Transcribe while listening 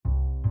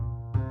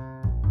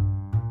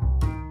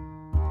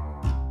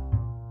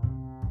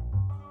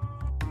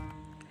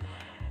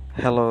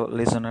Hello,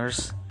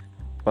 listeners.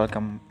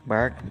 Welcome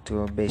back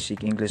to a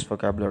Basic English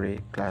Vocabulary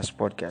Class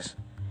podcast.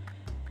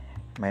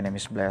 My name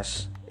is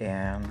Blas,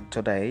 and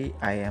today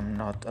I am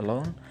not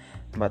alone,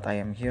 but I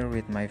am here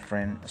with my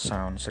friend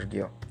Sound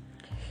Sergio.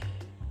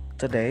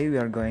 Today we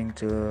are going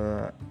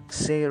to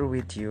share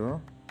with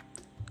you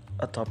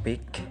a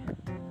topic.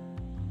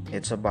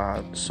 It's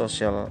about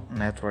social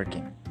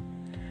networking.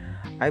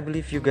 I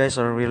believe you guys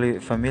are really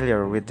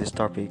familiar with this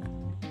topic.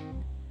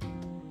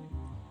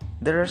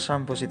 There are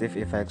some positive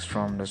effects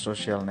from the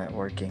social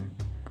networking.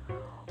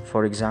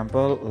 For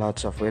example,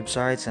 lots of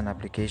websites and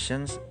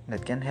applications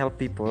that can help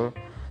people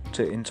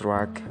to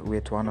interact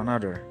with one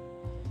another.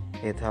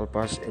 It helps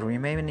us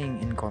remaining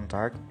in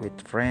contact with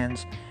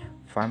friends,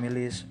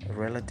 families,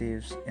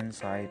 relatives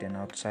inside and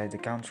outside the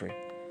country.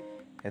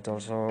 It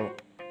also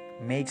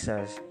makes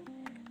us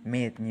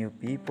meet new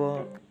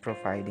people,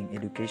 providing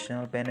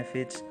educational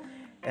benefits,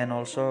 and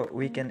also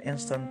we can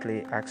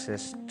instantly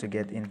access to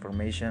get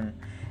information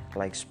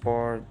like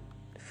sport,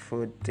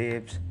 food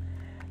tips,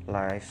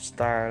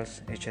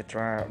 lifestyles,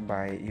 etc.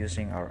 by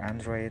using our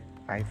Android,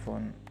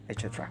 iPhone,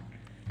 etc.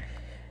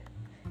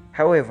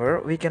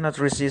 However, we cannot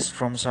resist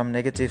from some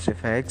negative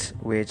effects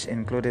which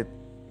included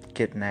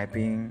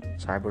kidnapping,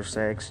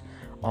 cybersex,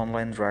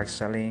 online drug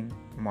selling,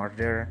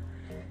 murder,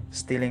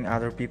 stealing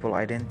other people's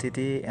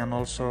identity, and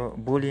also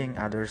bullying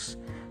others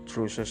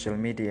through social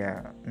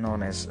media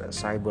known as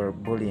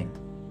cyberbullying.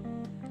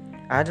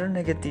 Other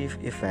negative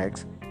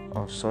effects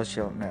of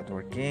social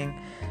networking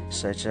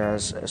such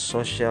as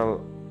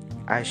social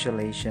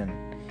isolation,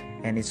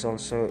 and it's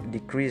also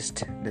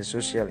decreased the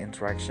social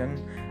interaction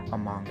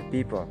among the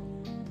people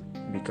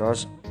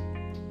because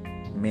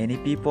many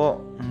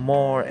people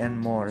more and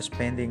more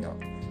spending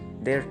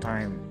their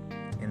time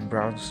in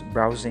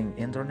browsing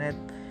internet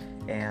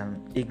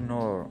and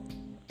ignore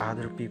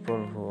other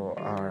people who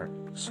are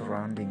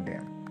surrounding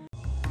them.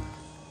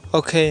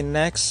 Okay,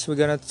 next we're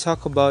gonna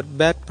talk about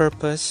bad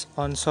purpose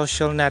on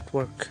social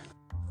network.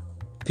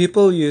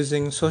 People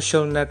using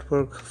social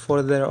network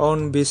for their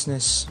own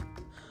business,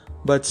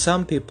 but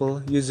some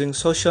people using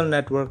social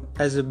network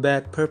as a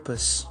bad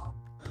purpose.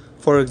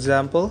 For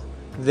example,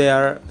 there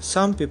are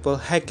some people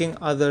hacking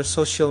other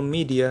social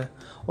media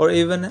or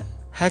even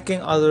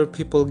hacking other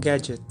people's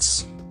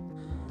gadgets.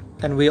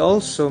 And we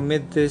also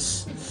meet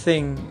this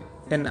thing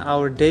in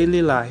our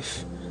daily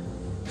life,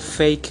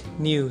 fake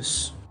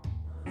news.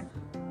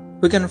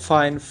 We can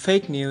find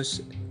fake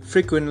news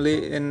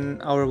frequently in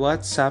our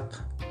WhatsApp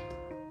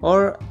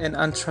or in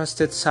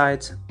untrusted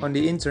sites on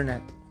the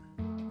internet.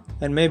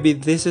 And maybe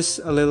this is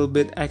a little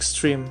bit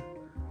extreme,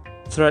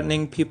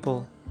 threatening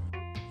people.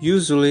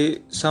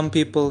 Usually, some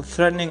people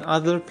threatening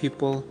other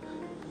people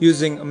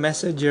using a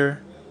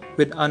messenger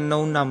with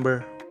unknown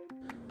number.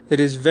 It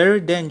is very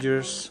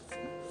dangerous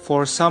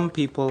for some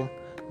people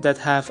that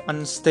have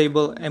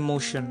unstable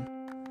emotion.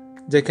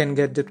 They can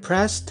get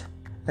depressed,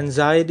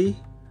 anxiety,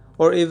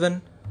 or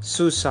even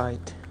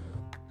suicide.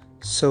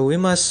 So we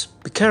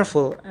must be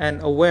careful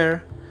and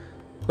aware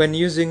when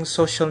using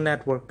social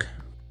network.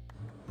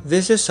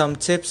 This is some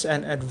tips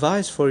and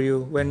advice for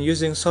you when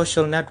using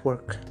social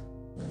network.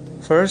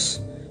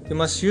 First, you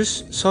must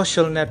use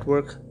social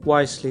network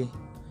wisely.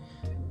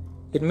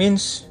 It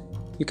means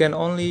you can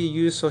only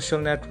use social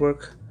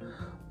network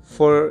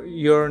for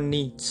your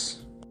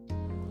needs.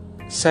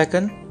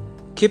 Second,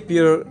 keep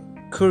your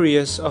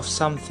curious of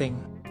something.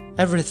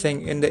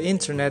 Everything in the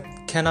internet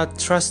cannot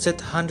trust it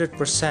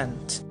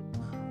 100%.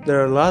 There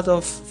are a lot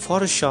of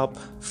Photoshop,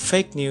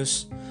 fake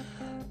news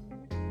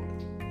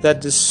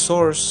that the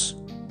source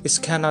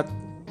cannot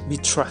be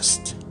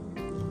trusted.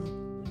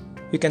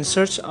 You can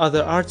search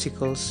other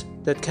articles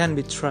that can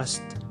be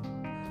trusted.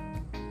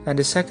 And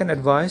the second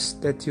advice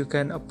that you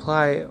can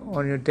apply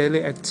on your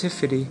daily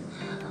activity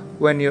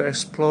when you're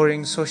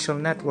exploring social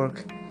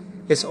network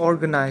is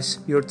organize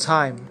your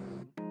time.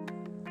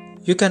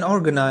 You can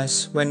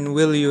organize when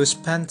will you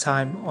spend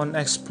time on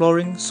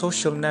exploring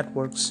social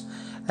networks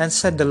and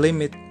set the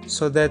limit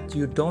so that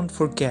you don't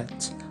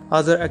forget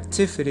other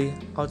activity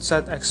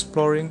outside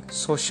exploring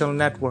social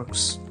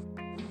networks.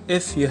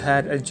 If you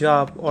had a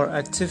job or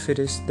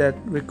activities that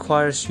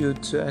requires you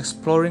to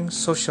exploring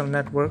social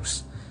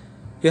networks,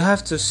 you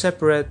have to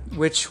separate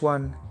which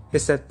one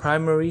is that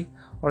primary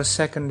or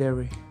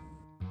secondary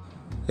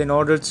in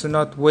order to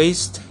not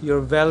waste your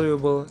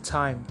valuable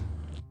time.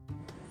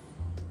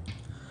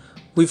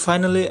 We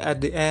finally at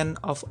the end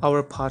of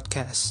our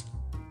podcast.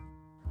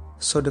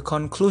 So the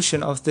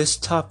conclusion of this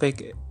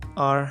topic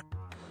are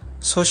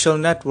social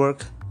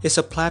network is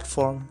a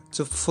platform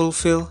to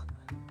fulfill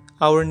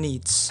our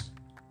needs.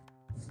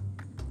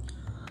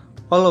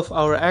 All of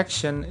our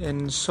action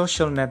in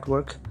social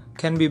network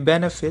can be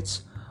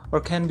benefits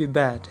or can be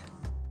bad.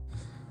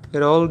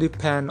 It all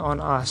depends on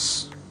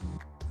us.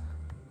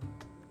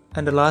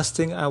 And the last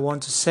thing I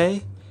want to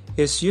say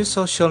is use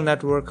social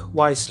network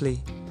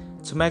wisely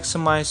to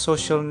maximize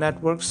social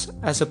networks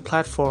as a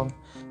platform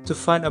to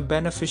find a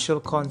beneficial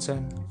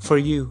content for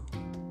you.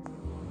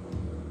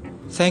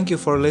 Thank you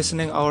for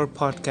listening our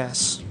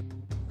podcast.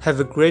 Have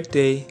a great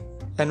day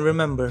and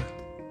remember,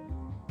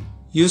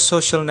 Use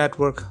social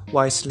network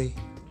wisely.